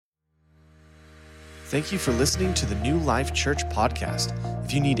Thank you for listening to the New Life Church podcast.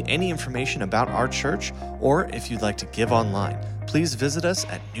 If you need any information about our church, or if you'd like to give online, please visit us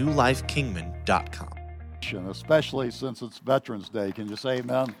at newlifekingman.com. Especially since it's Veterans Day. Can you say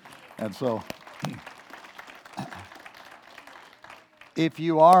amen? And so, if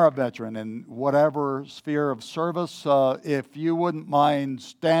you are a veteran in whatever sphere of service, if you wouldn't mind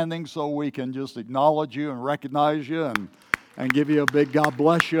standing so we can just acknowledge you and recognize you and give you a big God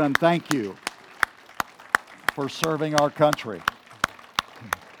bless you and thank you for serving our country.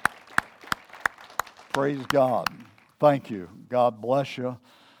 Praise God. Thank you. God bless you.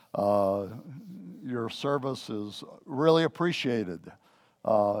 Your service is really appreciated.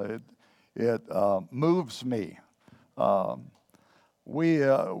 It moves me. We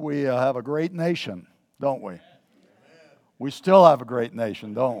have a great nation, don't we? We still have a great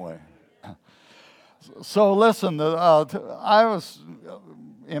nation, don't we? So listen, I was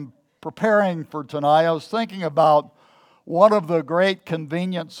in preparing for tonight, I was thinking about one of the great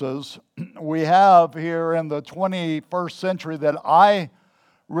conveniences we have here in the 21st century that I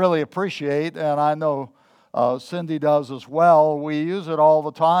really appreciate, and I know Cindy does as well. We use it all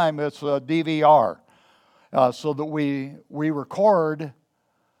the time. It's a DVR, so that we record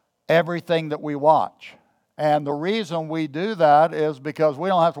everything that we watch. And the reason we do that is because we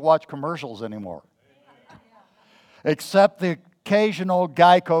don't have to watch commercials anymore. Except the occasional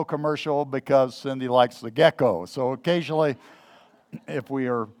Geico commercial because Cindy likes the gecko. So occasionally, if we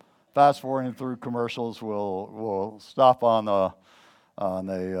are fast forwarding through commercials, we'll stop on a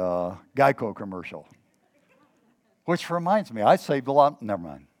Geico commercial. Which reminds me, I saved a lot. Never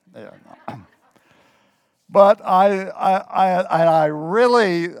mind. Yeah, no. But I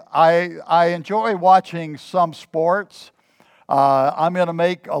really enjoy watching some sports. I'm going to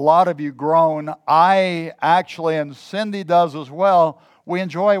make a lot of you groan. I actually, and Cindy does as well, we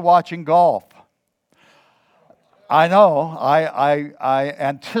enjoy watching golf. I know, I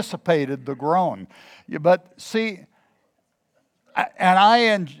anticipated the groan. But see,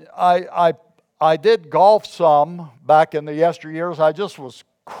 and I did golf some back in the yesteryears. I just was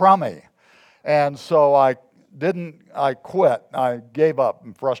crummy. And so I quit. I gave up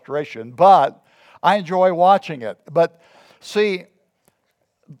in frustration. But I enjoy watching it. But see,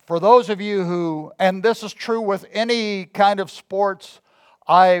 for those of you who, and this is true with any kind of sports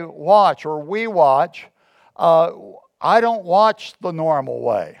I watch or we watch, I don't watch the normal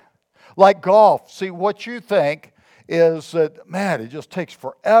way. Like golf, see, what you think is that, man, it just takes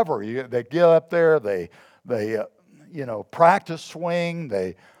forever. They get up there, they practice swing,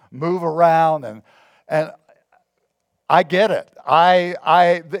 they move around, and I get it.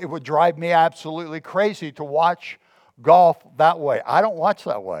 It would drive me absolutely crazy to watch golf that way. I don't watch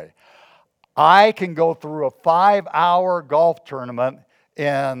that way. I can go through a 5-hour golf tournament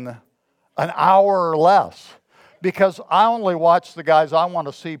in an hour or less because I only watch the guys I want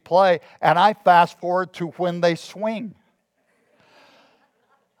to see play, and I fast forward to when they swing.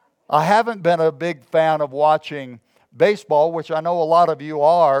 I haven't been a big fan of watching baseball, which I know a lot of you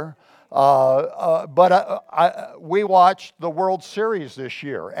are, but we watched the World Series this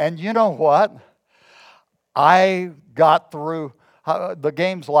year, and you know what? I got through, the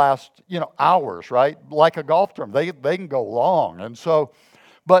games last, hours, right? Like a golf tournament. They can go long. And so,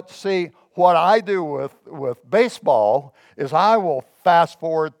 but see, what I do with baseball is I will fast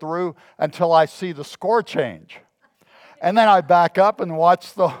forward through until I see the score change. And then I back up and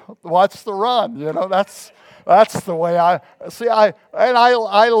watch the run. That's the way I see. I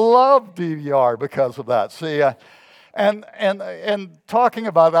love DVR because of that. See, and talking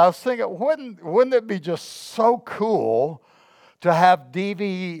about that, I was thinking, wouldn't it be just so cool to have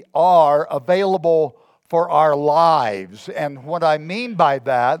DVR available for our lives? And what I mean by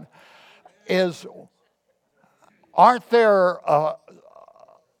that is, aren't there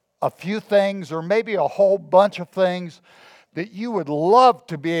a few things, or maybe a whole bunch of things, that you would love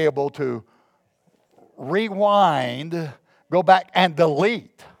to be able to rewind, go back, and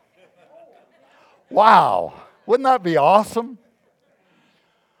delete? Wow. Wouldn't that be awesome?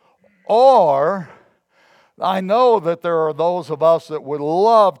 Or, I know that there are those of us that would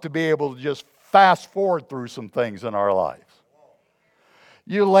love to be able to just fast forward through some things in our lives.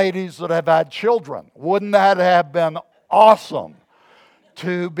 You ladies that have had children, wouldn't that have been awesome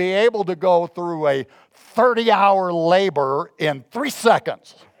to be able to go through a 30-hour labor in 3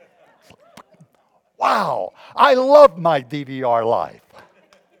 seconds? Wow, I love my DVR life.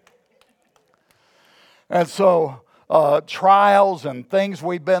 And so trials and things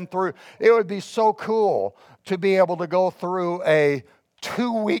we've been through, it would be so cool to be able to go through a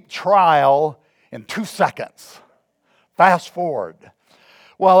 2-week trial in 2 seconds. Fast forward.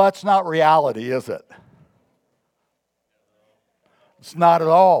 Well, that's not reality, is it? It's not at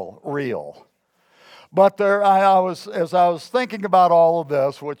all real. But as I was thinking about all of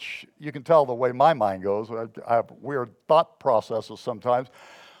this, which you can tell the way my mind goes, I have weird thought processes sometimes.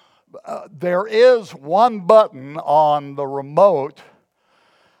 There is one button on the remote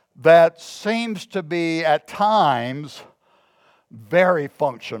that seems to be at times very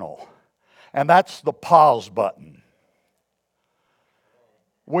functional, and that's the pause button.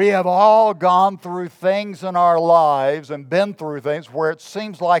 We have all gone through things in our lives and been through things where it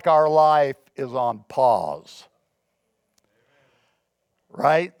seems like our life is on pause.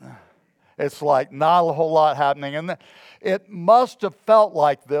 Right? It's like not a whole lot happening. And it must have felt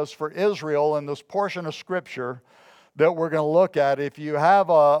like this for Israel in this portion of Scripture that we're going to look at. If you have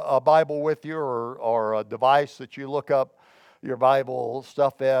a Bible with you or a device that you look up your Bible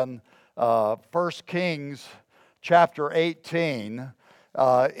stuff in, 1 Kings chapter 18.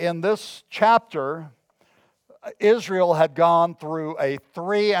 In this chapter, Israel had gone through a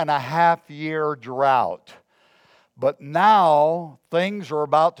 3.5-year drought. But now things are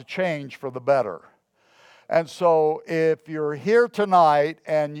about to change for the better. And so if you're here tonight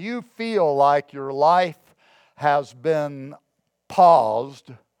and you feel like your life has been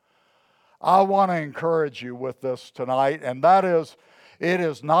paused, I want to encourage you with this tonight, and that is, it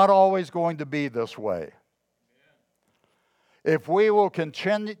is not always going to be this way. If we will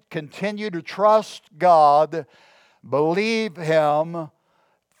continue to trust God, believe Him,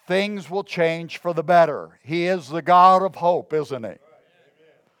 things will change for the better. He is the God of hope, isn't He?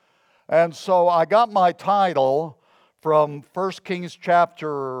 And so I got my title from 1 Kings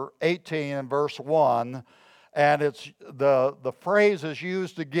chapter 18 and verse 1, and it's the phrase is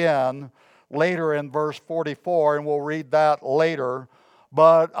used again later in verse 44, and we'll read that later.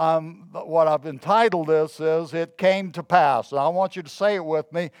 But what I've entitled this is, It Came to Pass. And I want you to say it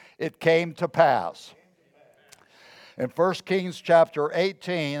with me, it came to pass. In 1 Kings chapter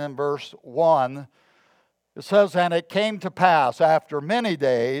 18 and verse 1, it says, And it came to pass after many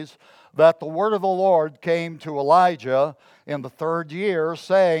days that the word of the Lord came to Elijah in the 3rd year,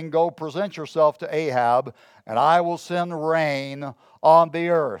 saying, Go present yourself to Ahab, and I will send rain on the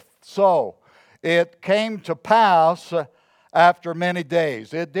earth. So, it came to pass after many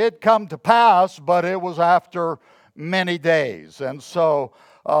days. It did come to pass, but it was after many days. And so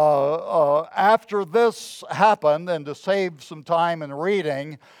after this happened, and to save some time in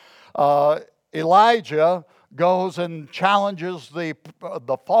reading, Elijah goes and challenges the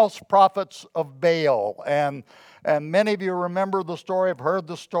false prophets of Baal. And many of you remember the story, have heard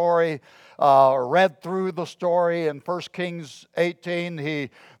the story, read through the story in 1 Kings 18.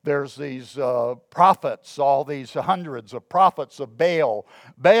 There's these prophets, all these hundreds of prophets of Baal.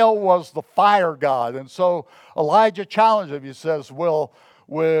 Baal was the fire god. And so Elijah challenged him. He says, Will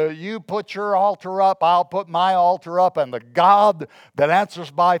you put your altar up? I'll put my altar up. And the God that answers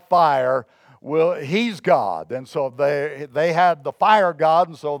by fire, He's God. And so they had the fire god,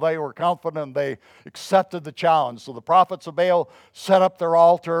 and so they were confident. They accepted the challenge. So the prophets of Baal set up their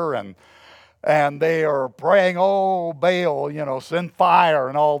altar, and they are praying, Oh, Baal, send fire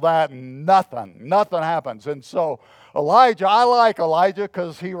and all that, and nothing happens. And so Elijah, I like Elijah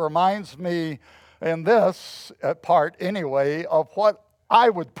because he reminds me in this part anyway of what I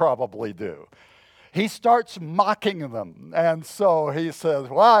would probably do. He starts mocking them, and so he says,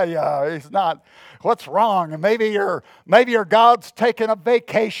 "Well, yeah, he's not. What's wrong? And maybe your God's taking a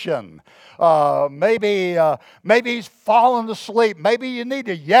vacation. Maybe he's fallen asleep. Maybe you need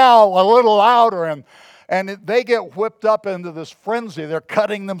to yell a little louder." And they get whipped up into this frenzy. They're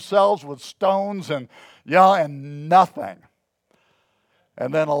cutting themselves with stones and and nothing.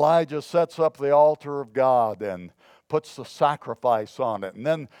 And then Elijah sets up the altar of God and puts the sacrifice on it. And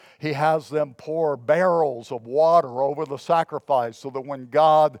then he has them pour barrels of water over the sacrifice so that when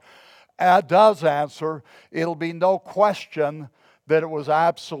God does answer, it'll be no question that it was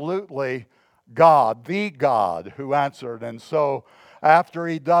absolutely God, the God who answered. And so after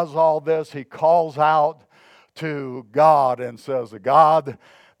he does all this, he calls out to God and says, the God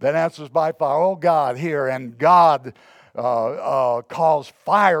that answers by fire, oh God, here. And God caused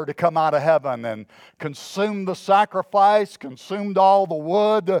fire to come out of heaven and consumed the sacrifice, consumed all the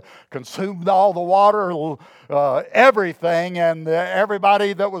wood, consumed all the water, everything, and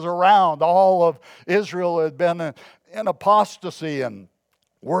everybody that was around. All of Israel had been in apostasy and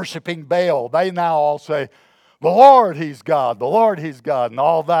worshiping Baal. They now all say, the Lord, He's God. The Lord, He's God. And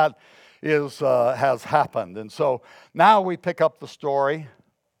all that has happened. And so now we pick up the story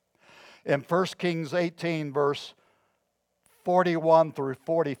in 1 Kings 18, verse 41 through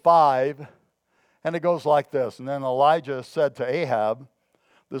 45, and it goes like this. And then Elijah said to Ahab,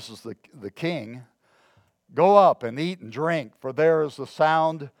 this is the king, Go up and eat and drink, for there is the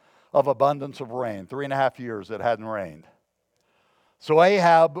sound of abundance of rain. 3.5 years it hadn't rained. So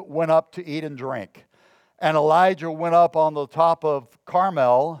Ahab went up to eat and drink. And Elijah went up on the top of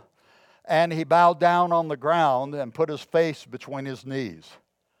Carmel, and he bowed down on the ground and put his face between his knees.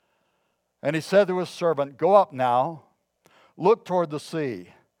 And he said to his servant, "Go up now, look toward the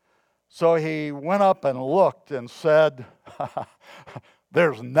sea." So he went up and looked and said,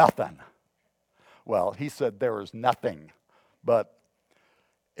 "There's nothing." Well, he said there is nothing. But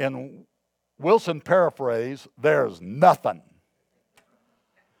in Wilson paraphrase, there's nothing.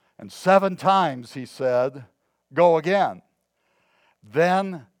 And 7 times he said, "Go again."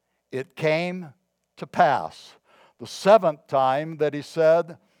 Then it came to pass, the 7th time, that he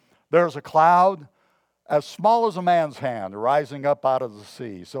said, "There's a cloud as small as a man's hand rising up out of the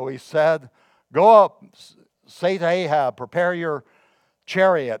sea." So he said, "Go up, say to Ahab, prepare your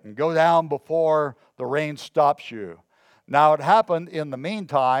chariot and go down before the rain stops you." Now it happened in the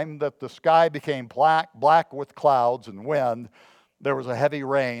meantime that the sky became black with clouds and wind. There was a heavy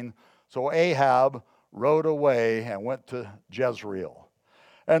rain. So Ahab rode away and went to Jezreel.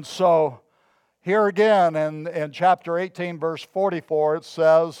 And so here again in chapter 18, verse 44, it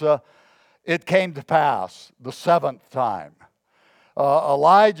says, it came to pass the 7th time.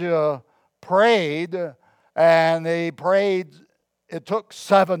 Elijah prayed, and he prayed. It took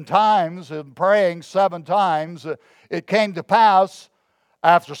 7 times, and praying 7 times, it came to pass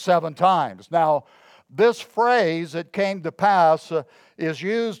after 7 times. Now, this phrase, "it came to pass," is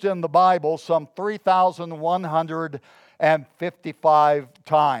used in the Bible some 3,155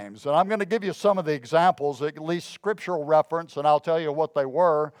 times. And I'm going to give you some of the examples, at least scriptural reference, and I'll tell you what they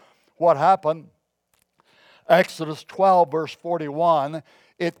were, what happened. Exodus 12, verse 41,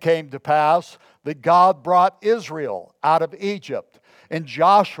 it came to pass that God brought Israel out of Egypt. In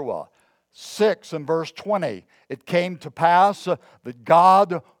Joshua 6 and verse 20, it came to pass that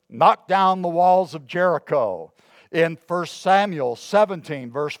God knocked down the walls of Jericho. In 1 Samuel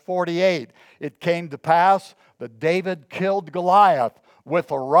 17, verse 48, it came to pass that David killed Goliath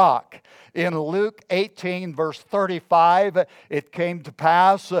with a rock. In Luke 18, verse 35, it came to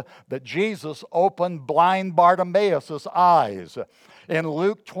pass that Jesus opened blind Bartimaeus' eyes. In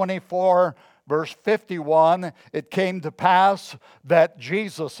Luke 24, verse 51, it came to pass that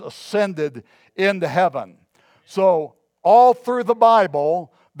Jesus ascended into heaven. So all through the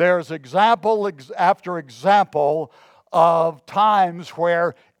Bible, there's example after example of times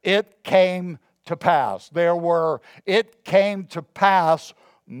where it came to pass. There were it came to pass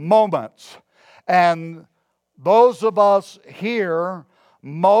moments. And those of us here,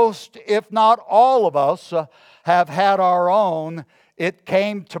 most, if not all of us, have had our own it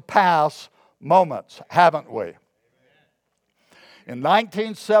came to pass moments, haven't we? In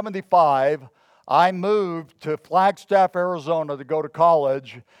 1975, I moved to Flagstaff, Arizona to go to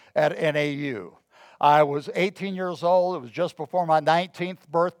college at NAU. I was 18 years old. It was just before my 19th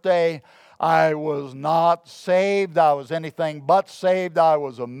birthday. I was not saved. I was anything but saved. I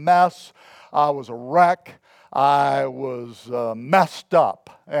was a mess. I was a wreck. I was messed up.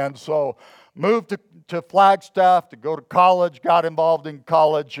 And so moved to Flagstaff to go to college, got involved in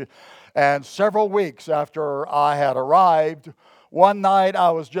college. And several weeks after I had arrived, one night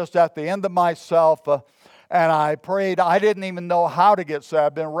I was just at the end of myself, and I prayed. I didn't even know how to get saved.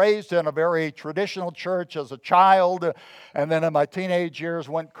 I've been raised in a very traditional church as a child, and then in my teenage years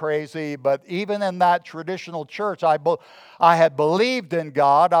went crazy. But even in that traditional church, I had believed in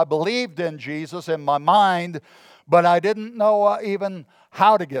God. I believed in Jesus in my mind, but I didn't know even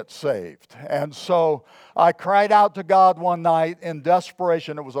how to get saved. And so I cried out to God one night in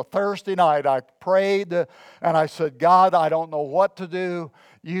desperation. It was a Thursday night. I prayed and I said, "God, I don't know what to do.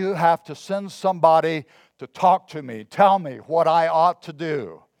 You have to send somebody to talk to me, tell me what I ought to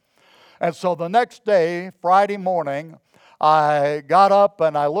do." And so the next day, Friday morning, I got up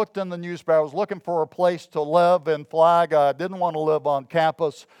and I looked in the newspaper. I was looking for a place to live in Flag. I didn't want to live on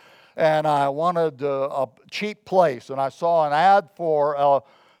campus, and I wanted a cheap place. And I saw an ad for a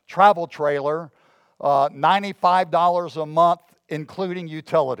travel trailer, $95 a month, including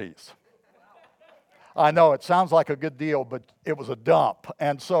utilities. I know it sounds like a good deal, but it was a dump.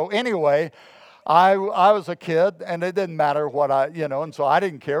 And so anyway, I was a kid, and it didn't matter what and so I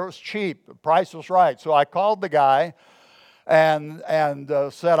didn't care. It was cheap. The price was right. So I called the guy and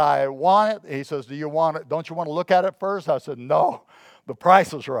said, "I want it." He says, "Do you want it? Don't you want to look at it first?" I said, "No, the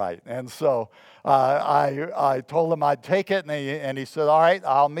price is right." And so I told him I'd take it, and he said, "All right,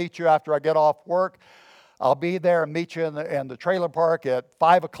 I'll meet you after I get off work. I'll be there and meet you in the trailer park at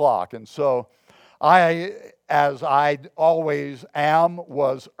 5 o'clock. And so I as I always am,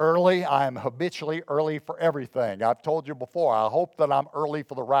 was early. I am habitually early for everything. I've told you before, I hope that I'm early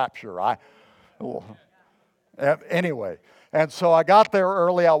for the rapture. Anyway, and so I got there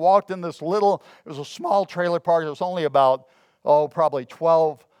early. I walked in this little, it was a small trailer park. It was only about, probably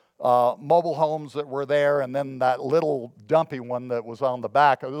 12 mobile homes that were there, and then that little dumpy one that was on the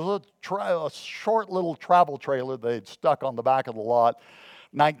back. It was a short little travel trailer they'd stuck on the back of the lot,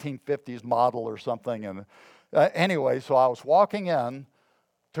 1950s model or something. And anyway, so I was walking in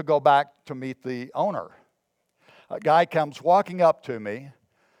to go back to meet the owner. A guy comes walking up to me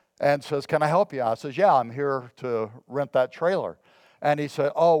and says, "Can I help you?" I says, "Yeah, I'm here to rent that trailer." And he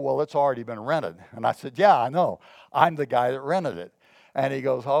said, "Oh, well, it's already been rented." And I said, "Yeah, I know. I'm the guy that rented it." And he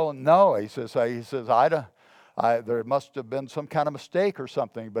goes, "Oh, no." He says, there must have been some kind of mistake or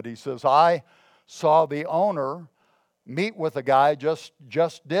something. But he says, "I saw the owner meet with a guy, just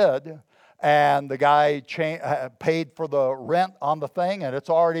did, and the guy paid for the rent on the thing, and it's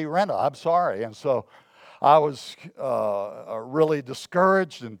already rented. I'm sorry." And so I was really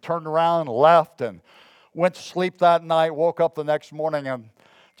discouraged and turned around and left and went to sleep that night, woke up the next morning and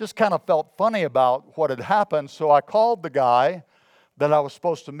just kind of felt funny about what had happened. So I called the guy that I was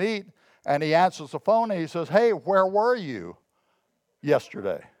supposed to meet, and he answers the phone and he says, "Hey, where were you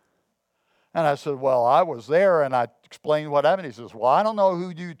yesterday?" And I said, "Well, I was there," and I explained what happened. He says, "Well, I don't know who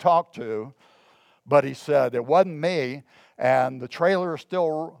you talked to, but," he said, "it wasn't me, and the trailer is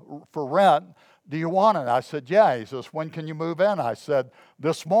still for rent. Do you want it?" I said, "Yeah." He says, "When can you move in?" I said,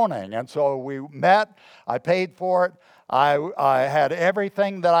 "This morning." And so we met. I paid for it. I had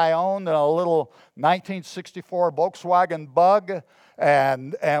everything that I owned in a little 1964 Volkswagen Bug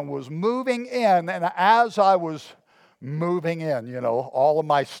and was moving in. And as I was moving in, all of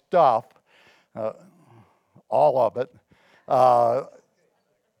my stuff, all of it, a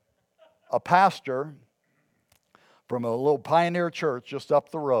pastor from a little pioneer church just up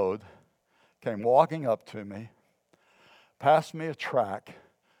the road came walking up to me, passed me a tract,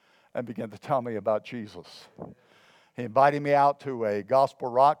 and began to tell me about Jesus. He invited me out to a gospel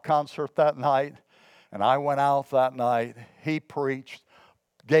rock concert that night, and I went out that night. He preached,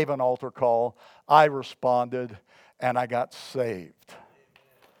 gave an altar call. I responded, and I got saved.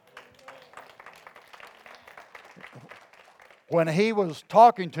 When he was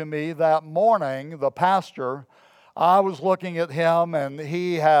talking to me that morning, the pastor, I was looking at him, and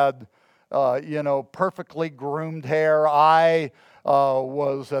he had perfectly groomed hair. I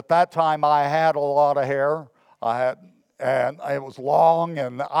was, at that time, I had a lot of hair. And it was long,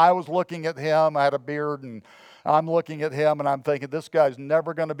 and I was looking at him. I had a beard, and I'm looking at him, and I'm thinking, this guy's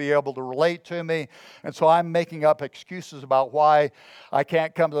never going to be able to relate to me. And so I'm making up excuses about why I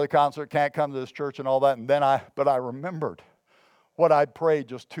can't come to the concert, can't come to this church, and all that. And then I remembered what I'd prayed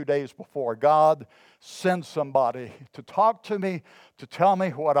just 2 days before. God, send somebody to talk to me, to tell me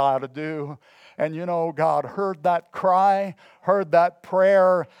what I ought to do. And God heard that cry, heard that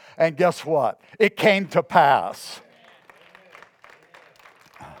prayer, and guess what? It came to pass.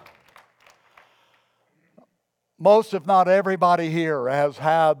 Most, if not everybody here, has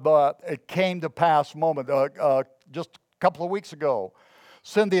had but it came to pass moment. Just a couple of weeks ago,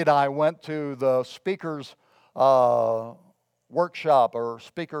 Cindy and I went to the speakers workshop or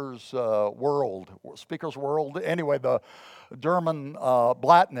Speakers World. Anyway, the Derman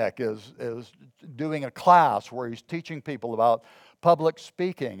Blatnick is doing a class where he's teaching people about public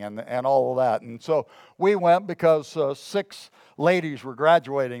speaking and all of that. And so we went because 6 ladies were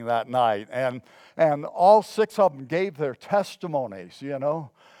graduating that night. And all 6 of them gave their testimonies,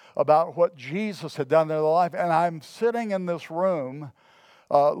 about what Jesus had done in their life. And I'm sitting in this room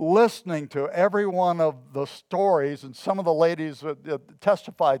listening to every one of the stories, and some of the ladies that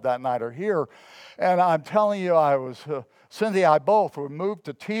testified that night are here. And I'm telling you, Cindy and I both were moved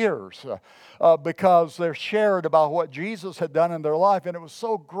to tears because they're shared about what Jesus had done in their life. And it was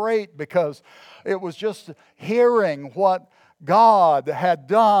so great because it was just hearing what God had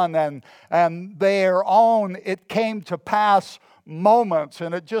done and their own it came to pass moments.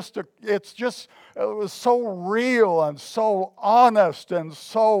 And it was so real and so honest and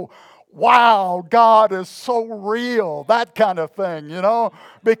so, wow, God is so real, that kind of thing,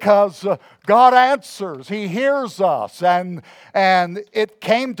 because God answers, He hears us, and it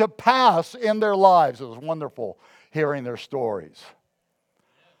came to pass in their lives. It was wonderful hearing their stories.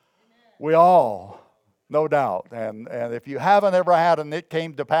 We all, no doubt, and if you haven't ever had an it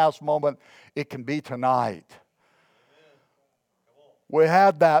came to pass moment, it can be tonight. We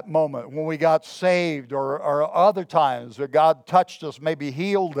had that moment when we got saved or other times that God touched us, maybe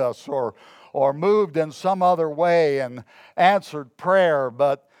healed us or moved in some other way and answered prayer.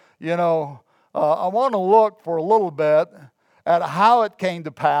 But, I want to look for a little bit at how it came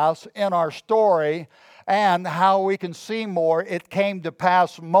to pass in our story and how we can see more it came to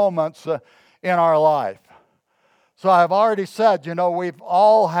pass moments in our life. So I've already said, we've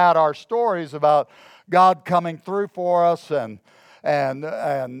all had our stories about God coming through for us and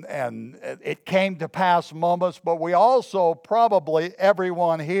it came to pass moments, but we also, probably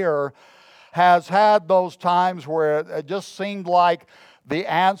everyone here, has had those times where it just seemed like the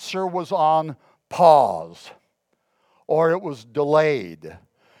answer was on pause or it was delayed.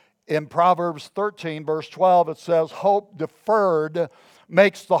 In Proverbs 13, verse 12, it says, "Hope deferred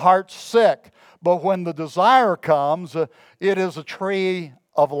makes the heart sick, but when the desire comes, it is a tree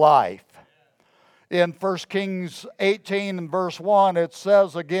of life." In 1 Kings 18 and verse 1, it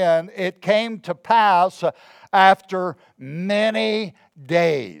says again, "It came to pass after many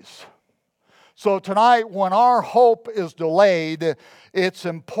days." So tonight, when our hope is delayed, it's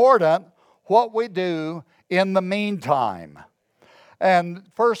important what we do in the meantime. And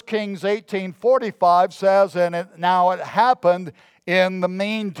 1 Kings 18:45 says, now it happened in the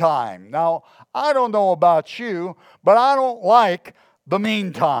meantime. Now, I don't know about you, but I don't like the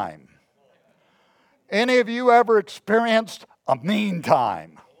meantime. Any of you ever experienced a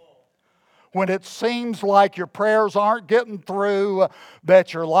meantime? When it seems like your prayers aren't getting through,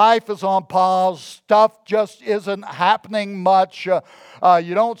 that your life is on pause, stuff just isn't happening much,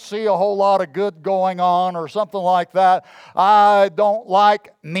 you don't see a whole lot of good going on or something like that. I don't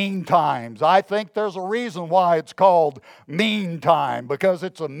like mean times. I think there's a reason why it's called mean time, because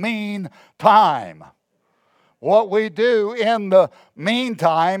it's a mean time. What we do in the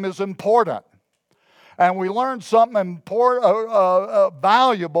meantime is important. And we learned something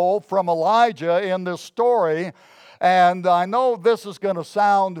valuable from Elijah in this story. And I know this is going to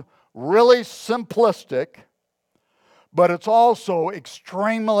sound really simplistic, but it's also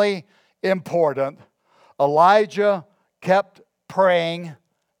extremely important. Elijah kept praying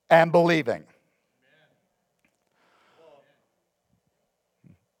and believing.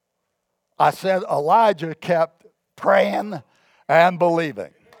 I said Elijah kept praying and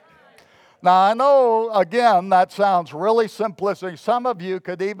believing. Now, I know, again, that sounds really simplistic. Some of you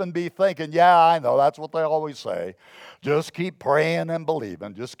could even be thinking, yeah, I know, that's what they always say. Just keep praying and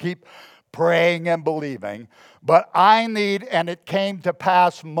believing. Just keep praying and believing. But I need an it came to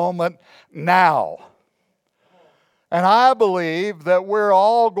pass moment now. And I believe that we're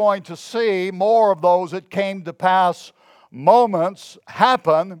all going to see more of those it came to pass moments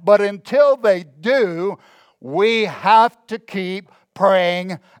happen. But until they do, we have to keep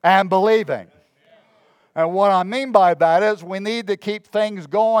praying and believing. And what I mean by that is we need to keep things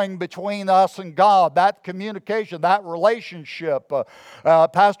going between us and God, that communication, that relationship.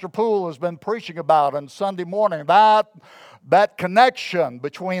 Pastor Poole has been preaching about on Sunday morning, that connection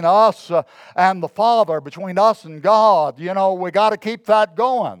between us and the Father, between us and God. We got to keep that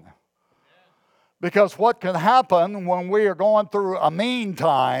going. Because what can happen when we are going through a mean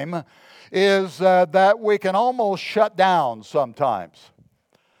time is that we can almost shut down sometimes.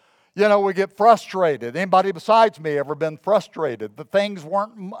 We get frustrated. Anybody besides me ever been frustrated that things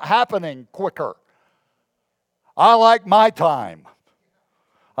weren't happening quicker? I like my time.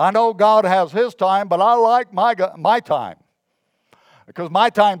 I know God has His time, but I like my time. Because my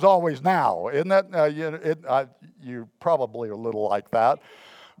time's always now, isn't it? You probably are a little like that.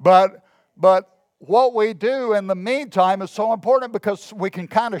 But what we do in the meantime is so important because we can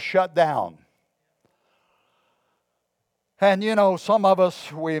kind of shut down. And some of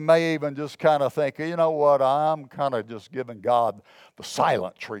us, we may even just kind of think, you know what, I'm kind of just giving God the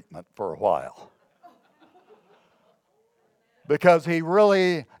silent treatment for a while. Because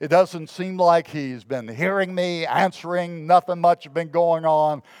it doesn't seem like He's been hearing me, answering, nothing much has been going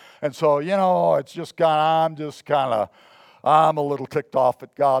on. And so, it's just I'm a little ticked off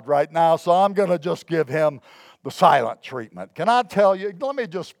at God right now, so I'm going to just give Him the silent treatment. Can I tell you, let me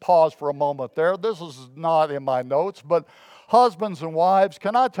just pause for a moment there. This is not in my notes, but husbands and wives,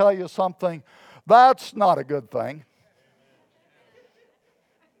 can I tell you something? That's not a good thing.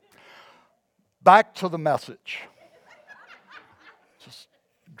 Back to the message. Just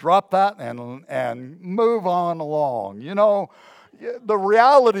drop that and move on along. The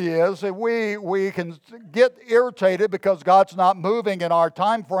reality is that we can get irritated because God's not moving in our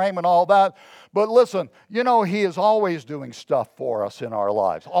time frame and all that. But listen, He is always doing stuff for us in our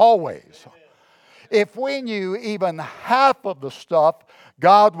lives. Always. If we knew even half of the stuff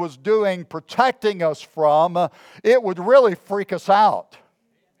God was doing, protecting us from, it would really freak us out.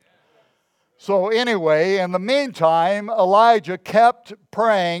 So anyway, in the meantime, Elijah kept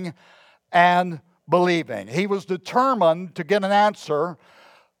praying and believing. He was determined to get an answer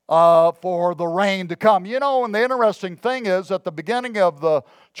for the rain to come. You know, and the interesting thing is at the beginning of the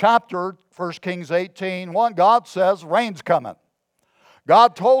chapter, 1 Kings 18:1, God says rain's coming.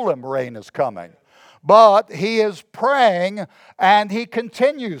 God told him rain is coming. But he is praying, and he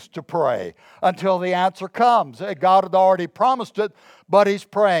continues to pray until the answer comes. God had already promised it, but he's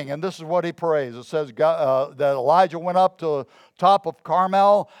praying, and this is what he prays. It says that Elijah went up to the top of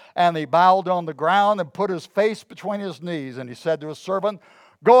Carmel, and he bowed on the ground and put his face between his knees, and he said to his servant,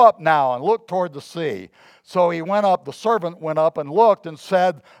 "Go up now and look toward the sea." So he went up, the servant went up and looked and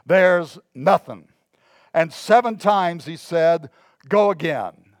said, "There's nothing." And 7 times he said, "Go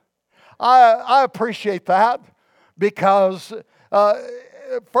again." I appreciate that because,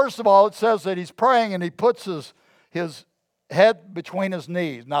 first of all, it says that he's praying and he puts his head between his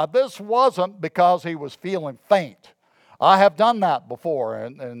knees. Now, this wasn't because he was feeling faint. I have done that before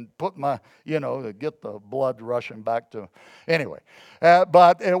and put my, to get the blood rushing back to, anyway.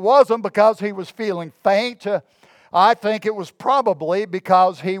 But it wasn't because he was feeling faint. I think it was probably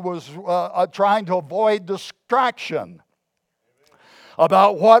because he was trying to avoid distraction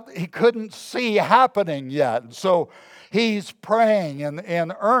about what he couldn't see happening yet. And so he's praying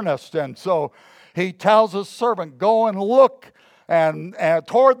in earnest. And so he tells his servant, "Go and look and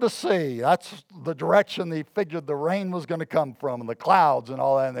toward the sea." That's the direction he figured the rain was going to come from, and the clouds and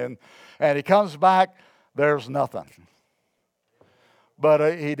all that. And he comes back, there's nothing.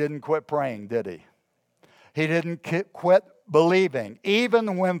 But he didn't quit praying, did he? He didn't quit believing,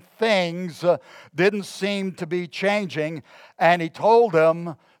 even when things didn't seem to be changing. And he told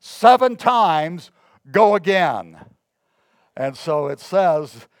him 7 times, "Go again." And so it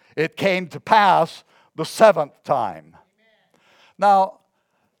says it came to pass the 7th time. Now,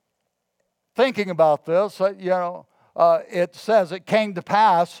 thinking about this, it says it came to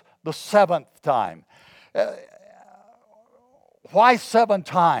pass the 7th time. Why 7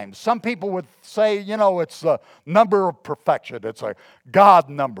 times? Some people would say, it's the number of perfection. It's a God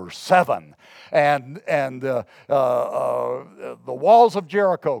number, 7. And the walls of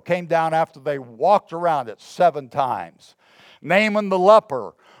Jericho came down after they walked around it 7 times. Naaman the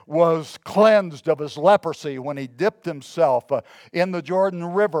leper was cleansed of his leprosy when he dipped himself in the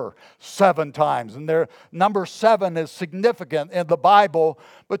Jordan River 7 times. And their number 7 is significant in the Bible.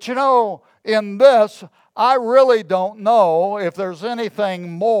 But in this, I really don't know if there's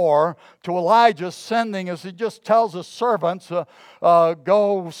anything more to Elijah sending, as he just tells his servants,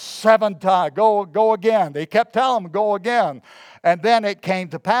 go 7 times, go again. They kept telling him, "Go again." And then it came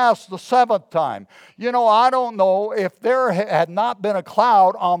to pass the 7th time. I don't know if there had not been a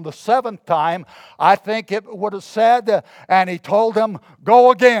cloud on the 7th time. I think it would have said, and he told him,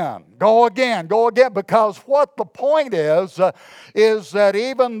 "Go again, go again, go again." Because what the point is that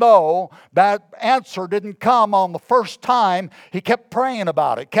even though that answer didn't come on the first time, he kept praying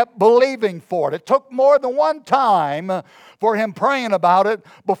about it, kept believing for it. It took more than 1 time for him praying about it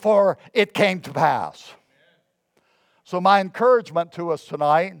before it came to pass. So my encouragement to us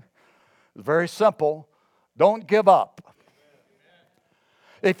tonight is very simple. Don't give up.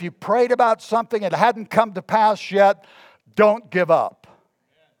 If you prayed about something and it hadn't come to pass yet, don't give up.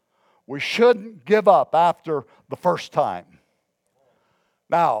 We shouldn't give up after the first time.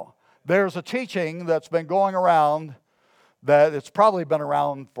 Now, there's a teaching that's been going around that it's probably been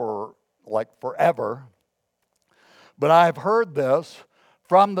around for forever. But I've heard this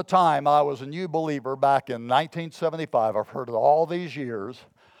from the time I was a new believer back in 1975. I've heard it all these years.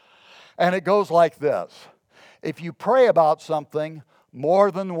 And it goes like this. If you pray about something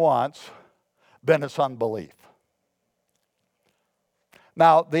more than once, then it's unbelief.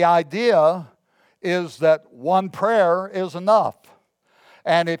 Now, the idea is that one prayer is enough.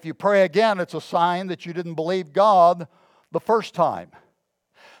 And if you pray again, it's a sign that you didn't believe God the first time.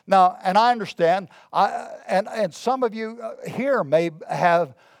 Now, and I understand, and some of you here may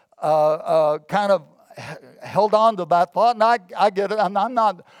have kind of held on to that thought, and I get it. I'm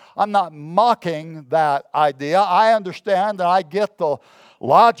not mocking that idea. I understand and I get the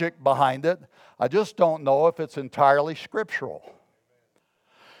logic behind it. I just don't know if it's entirely scriptural.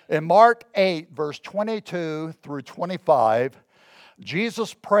 In Mark 8, verse 22 through 25,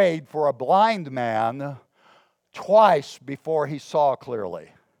 Jesus prayed for a blind man twice before he saw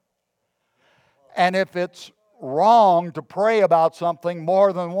clearly. And if it's wrong to pray about something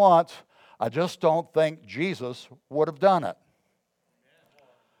more than once, I just don't think Jesus would have done it.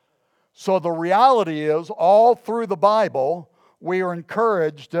 So the reality is, all through the Bible, we are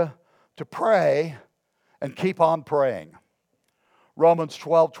encouraged to pray and keep on praying. Romans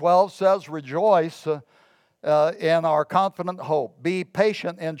 12:12 says, "Rejoice in our confident hope. Be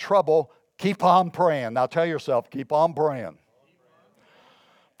patient in trouble. Keep on praying." Now tell yourself, keep on praying.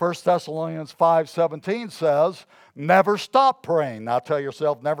 1 Thessalonians 5:17 says, never stop praying. Now tell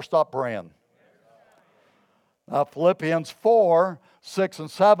yourself, never stop praying. Philippians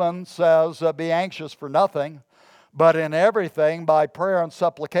 4:6-7 says, be anxious for nothing, but in everything by prayer and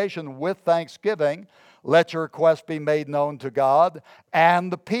supplication with thanksgiving, let your requests be made known to God,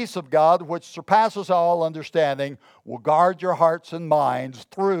 and the peace of God, which surpasses all understanding, will guard your hearts and minds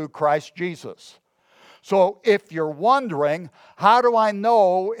through Christ Jesus. So if you're wondering, how do I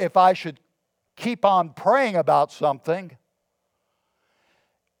know if I should keep on praying about something?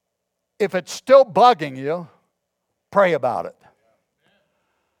 If it's still bugging you, pray about it.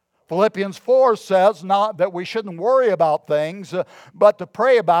 Philippians 4 says not that we shouldn't worry about things, but to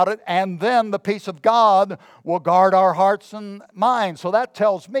pray about it, and then the peace of God will guard our hearts and minds. So that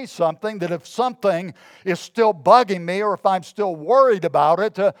tells me something, that if something is still bugging me, or if I'm still worried about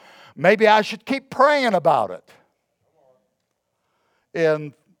it, maybe I should keep praying about it.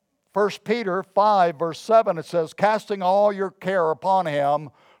 In 1 Peter 5, verse 7, it says, casting all your care upon him,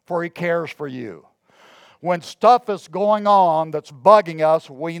 for he cares for you. When stuff is going on that's bugging us,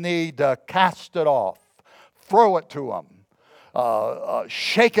 we need to cast it off, throw it to him,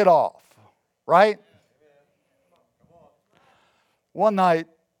 shake it off, right? One night,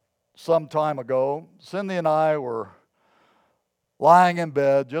 some time ago, Cindy and I were lying in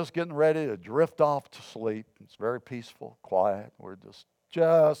bed, just getting ready to drift off to sleep. It's very peaceful, quiet. We're just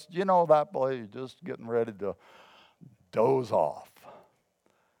you know that place, just getting ready to doze off.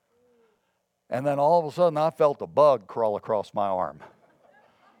 And then all of a sudden, I felt a bug crawl across my arm.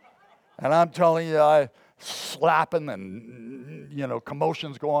 And I'm telling you, I slapping and,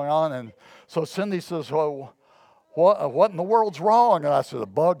 commotions going on. And so Cindy says, well, what in the world's wrong? And I said, a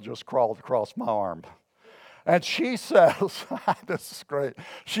bug just crawled across my arm. And she says, this is great.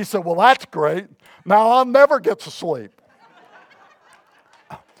 She said, well, that's great. Now I'll never get to sleep.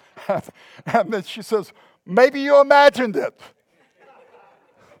 And then she says, maybe you imagined it.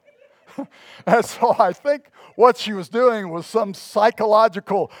 And so I think what she was doing was some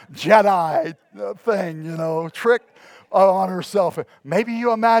psychological Jedi thing, trick on herself. Maybe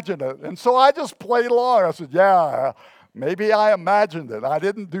you imagined it. And so I just played along. I said, yeah, maybe I imagined it. I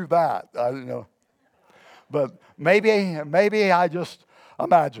didn't do that. But maybe I just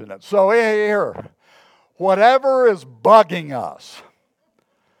imagined it. So here, whatever is bugging us,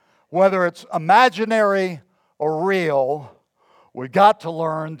 whether it's imaginary or real, we got to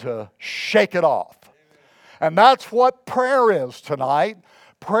learn to shake it off. And that's what prayer is tonight.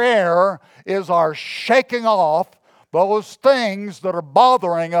 Prayer is our shaking off those things that are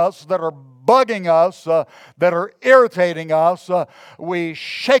bothering us, that are bugging us, that are irritating us. We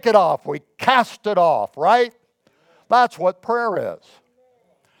shake it off. We cast it off, right? That's what prayer is.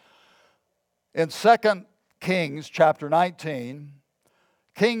 In 2 Kings chapter 19,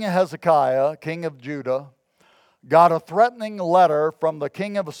 King Hezekiah, king of Judah, got a threatening letter from the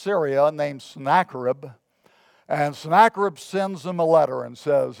king of Assyria named Sennacherib. And Sennacherib sends him a letter and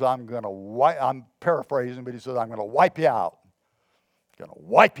says, I'm paraphrasing, but he says, I'm going to wipe you out. I'm going to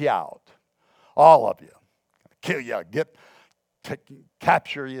wipe you out. All of you. Kill you,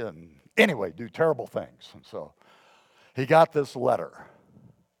 capture you, and anyway, do terrible things. And so he got this letter,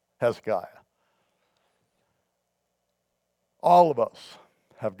 Hezekiah. All of us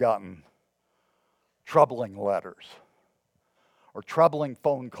have gotten troubling letters or troubling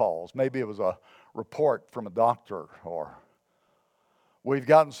phone calls. Maybe it was a report from a doctor, or we've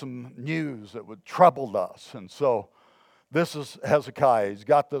gotten some news that would troubled us. And so this is Hezekiah. He's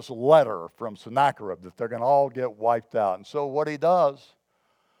got this letter from Sennacherib that they're going to all get wiped out. And so what he does,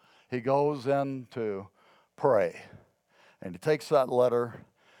 he goes in to pray. And he takes that letter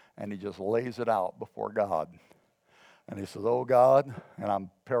and he just lays it out before God. And he says, oh God, and I'm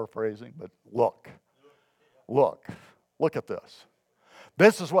paraphrasing, but look at this.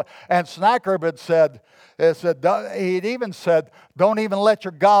 This is what, and Sennacherib had said, he'd even said, don't even let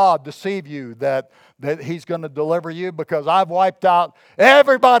your God deceive you that he's going to deliver you, because I've wiped out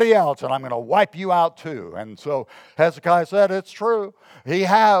everybody else and I'm going to wipe you out too. And so Hezekiah said, it's true. He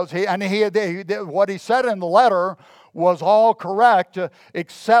has. What he said in the letter was all correct,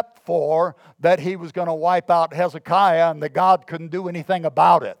 except for that he was going to wipe out Hezekiah and that God couldn't do anything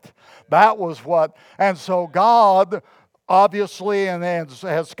about it. That was what, and so God, obviously, and as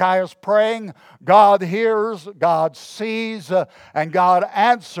Hezekiah's praying, God hears, God sees, and God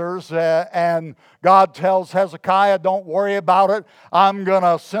answers, and God tells Hezekiah, don't worry about it, I'm going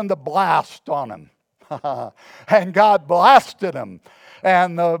to send a blast on him. And God blasted him.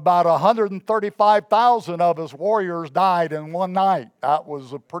 And about 135,000 of his warriors died in one night. That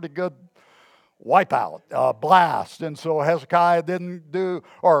was a pretty good wipeout, blast. And so Hezekiah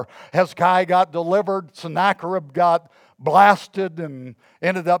Hezekiah got delivered. Sennacherib got blasted and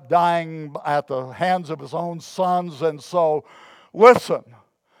ended up dying at the hands of his own sons. And so, listen,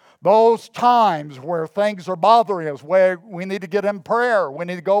 those times where things are bothering us, where we need to get in prayer, we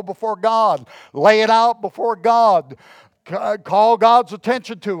need to go before God, lay it out before God, call God's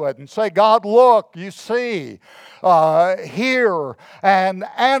attention to it and say, God, look, you see, hear, and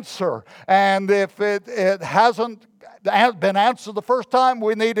answer. And if it hasn't been answered the first time,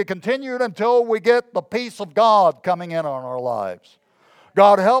 we need to continue it until we get the peace of God coming in on our lives.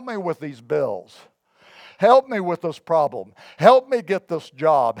 God, help me with these bills. Help me with this problem. Help me get this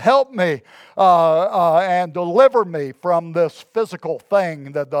job. Help me and deliver me from this physical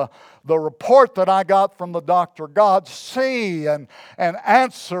thing, that the report that I got from the doctor. God, see and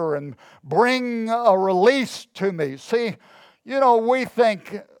answer and bring a release to me. See, we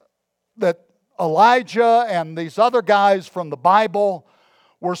think that Elijah and these other guys from the Bible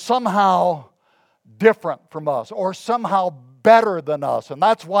were somehow different from us or somehow better than us. And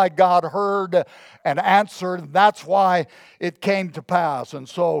that's why God heard and answered. That's why it came to pass. And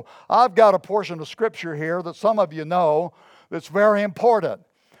so I've got a portion of Scripture here that some of you know that's very important.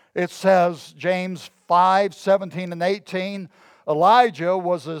 It says, James 5:17 and 18, Elijah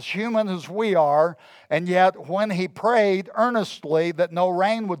was as human as we are, and yet when he prayed earnestly that no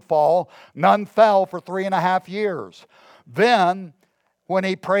rain would fall, none fell for 3.5 years. Then when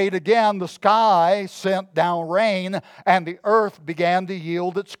he prayed again, the sky sent down rain, and the earth began to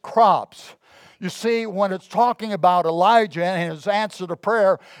yield its crops. You see, when it's talking about Elijah and his answer to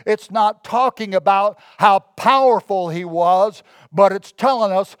prayer, it's not talking about how powerful he was, but it's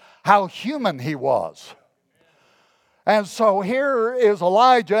telling us how human he was. And so here is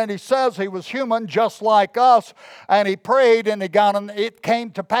Elijah, and he says he was human just like us, and he prayed and it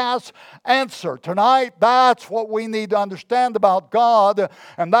came to pass. Answer. Tonight, that's what we need to understand about God,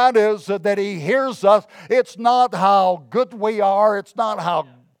 and that is that he hears us. It's not how good we are, it's not how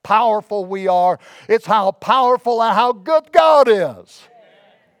powerful we are, it's how powerful and how good God is.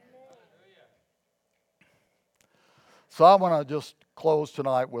 So I want to just close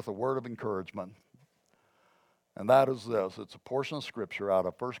tonight with a word of encouragement. And that is this. It's a portion of Scripture out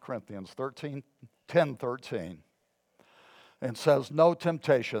of 1 Corinthians 10:13. And says, no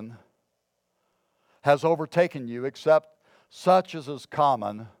temptation has overtaken you except such as is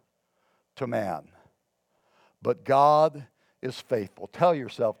common to man. But God is faithful. Tell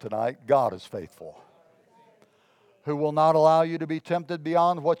yourself tonight, God is faithful. Who will not allow you to be tempted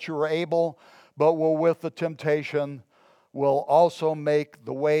beyond what you are able, but will with the temptation will also make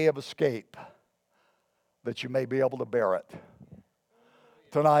the way of escape, that you may be able to bear it.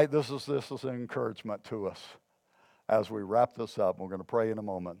 Tonight, this is an encouragement to us as we wrap this up. We're going to pray in a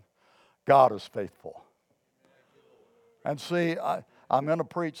moment. God is faithful. And see, I'm going to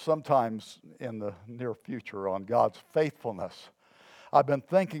preach sometimes in the near future on God's faithfulness. I've been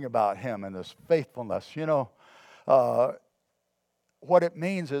thinking about Him and His faithfulness. What it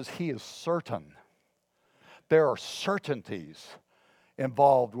means is He is certain. There are certainties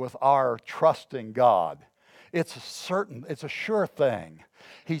involved with our trusting God. It's a sure thing.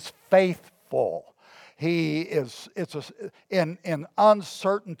 He's faithful. In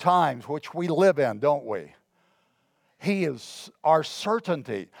uncertain times, which we live in, don't we? He is our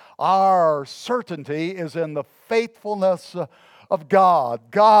certainty. Our certainty is in the faithfulness of God.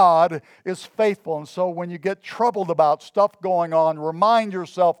 God is faithful. And so when you get troubled about stuff going on, remind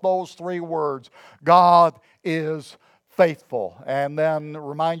yourself those 3 words. God is faithful. And then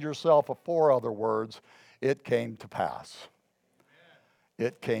remind yourself of 4 other words. It came to pass.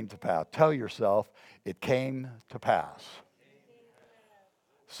 It came to pass. Tell yourself, it came to pass.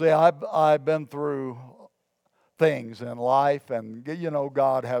 See, I've been through things in life, and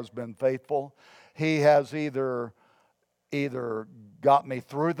God has been faithful. He has either got me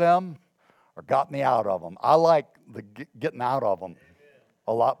through them or got me out of them. I like the getting out of them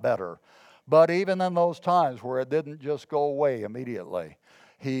a lot better. But even in those times where it didn't just go away immediately,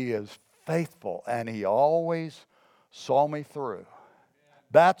 He is faithful, and He always saw me through.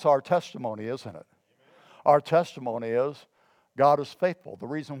 That's our testimony, isn't it? Our testimony is God is faithful. The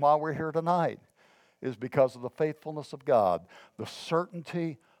reason why we're here tonight is because of the faithfulness of God, the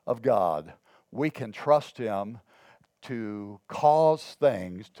certainty of God. We can trust Him to cause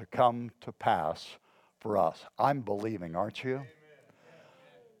things to come to pass for us. I'm believing, aren't you?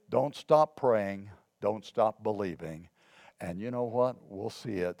 Don't stop praying. Don't stop believing. And you know what? We'll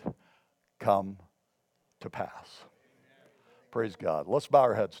see it come to pass. Praise God. Let's bow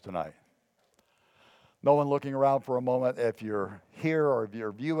our heads tonight. No one looking around for a moment. If you're here or if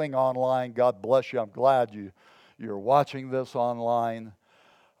you're viewing online, God bless you. I'm glad you're watching this online.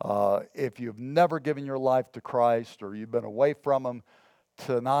 If you've never given your life to Christ or you've been away from Him,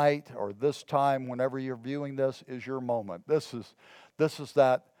 tonight or this time, whenever you're viewing this, is your moment. This is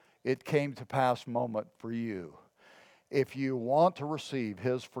that it came to pass moment for you. If you want to receive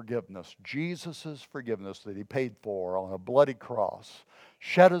His forgiveness, Jesus' forgiveness that He paid for on a bloody cross,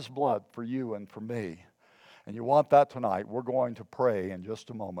 shed His blood for you and for me, and you want that tonight, we're going to pray in just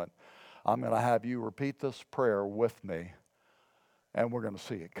a moment. I'm going to have you repeat this prayer with me, and we're going to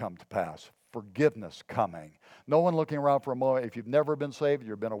see it come to pass. Forgiveness coming. No one looking around for a moment. If you've never been saved,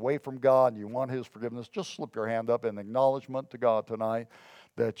 you've been away from God, and you want His forgiveness, just slip your hand up in acknowledgement to God tonight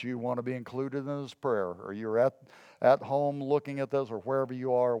that you want to be included in this prayer. Or you're at home looking at this, or wherever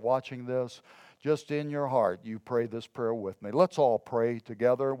you are watching this, just in your heart, you pray this prayer with me. Let's all pray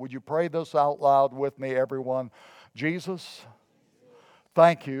together. Would you pray this out loud with me, everyone? Jesus,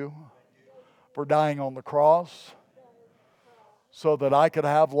 thank you for dying on the cross so that I could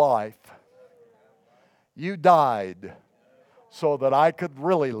have life. You died so that I could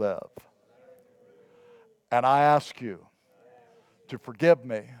really live. And I ask you to forgive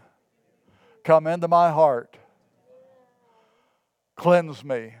me. Come into my heart. Cleanse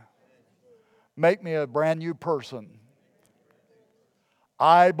me. Make me a brand new person.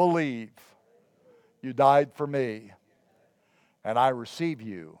 I believe you died for me, and I receive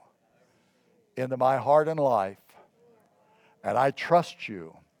you into my heart and life, and I trust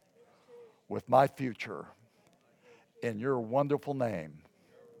you with my future. In your wonderful name,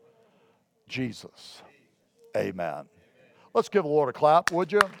 Jesus. Amen. Let's give the Lord a clap,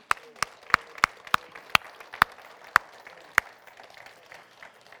 would you?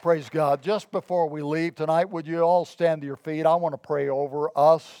 Praise God. Just before we leave tonight, would you all stand to your feet? I want to pray over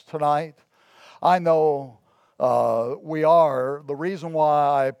us tonight. I know the reason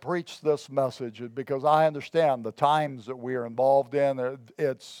why I preach this message is because I understand the times that we are involved in.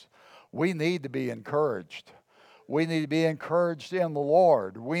 We need to be encouraged. We need to be encouraged in the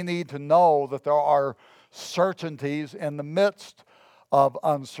Lord. We need to know that there are certainties in the midst of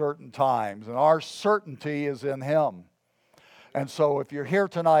uncertain times, and our certainty is in Him. And so if you're here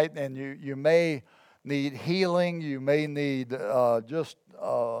tonight and you may need healing, you may need just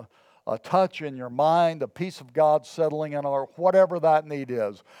a touch in your mind, a peace of God settling in, or whatever that need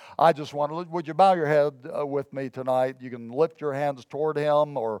is. I just would you bow your head with me tonight? You can lift your hands toward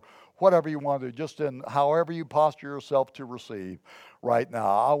Him or whatever you want to do, just in however you posture yourself to receive right now.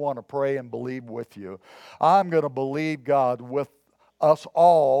 I want to pray and believe with you. I'm going to believe God with us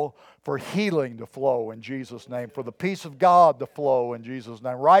all for healing to flow in Jesus' name, for the peace of God to flow in Jesus'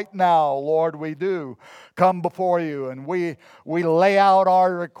 name. Right now, Lord, we do come before you, and we lay out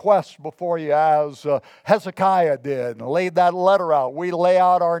our requests before you as Hezekiah did and laid that letter out. We lay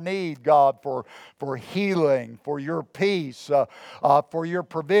out our need, God, for healing, for your peace, for your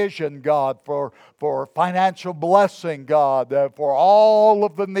provision, God, for financial blessing, God, for all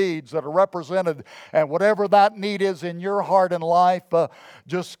of the needs that are represented. And whatever that need is in your heart and life,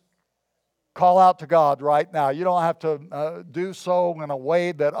 just call out to God right now. You don't have to do so in a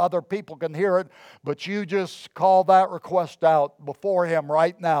way that other people can hear it, but you just call that request out before Him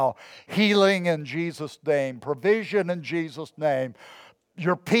right now. Healing in Jesus' name, provision in Jesus' name,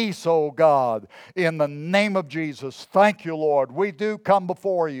 your peace, oh God, in the name of Jesus. Thank you, Lord. We do come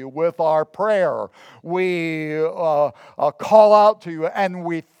before you with our prayer. We call out to you, and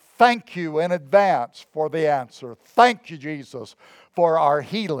we thank you in advance for the answer. Thank you, Jesus, for our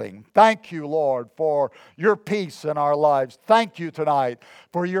healing. Thank you, Lord, for your peace in our lives. Thank you tonight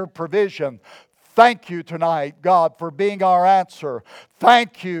for your provision. Thank you tonight, God, for being our answer.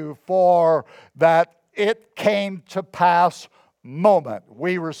 Thank you for that it came to pass moment.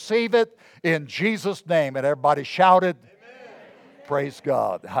 We receive it in Jesus' name. And everybody shouted, amen. Praise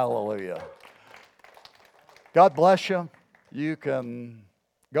God. Hallelujah. God bless you. You can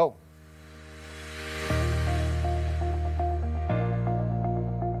go.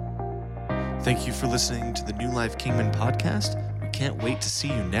 Thank you for listening to the New Life Kingman podcast. We can't wait to see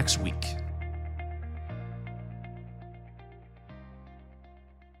you next week.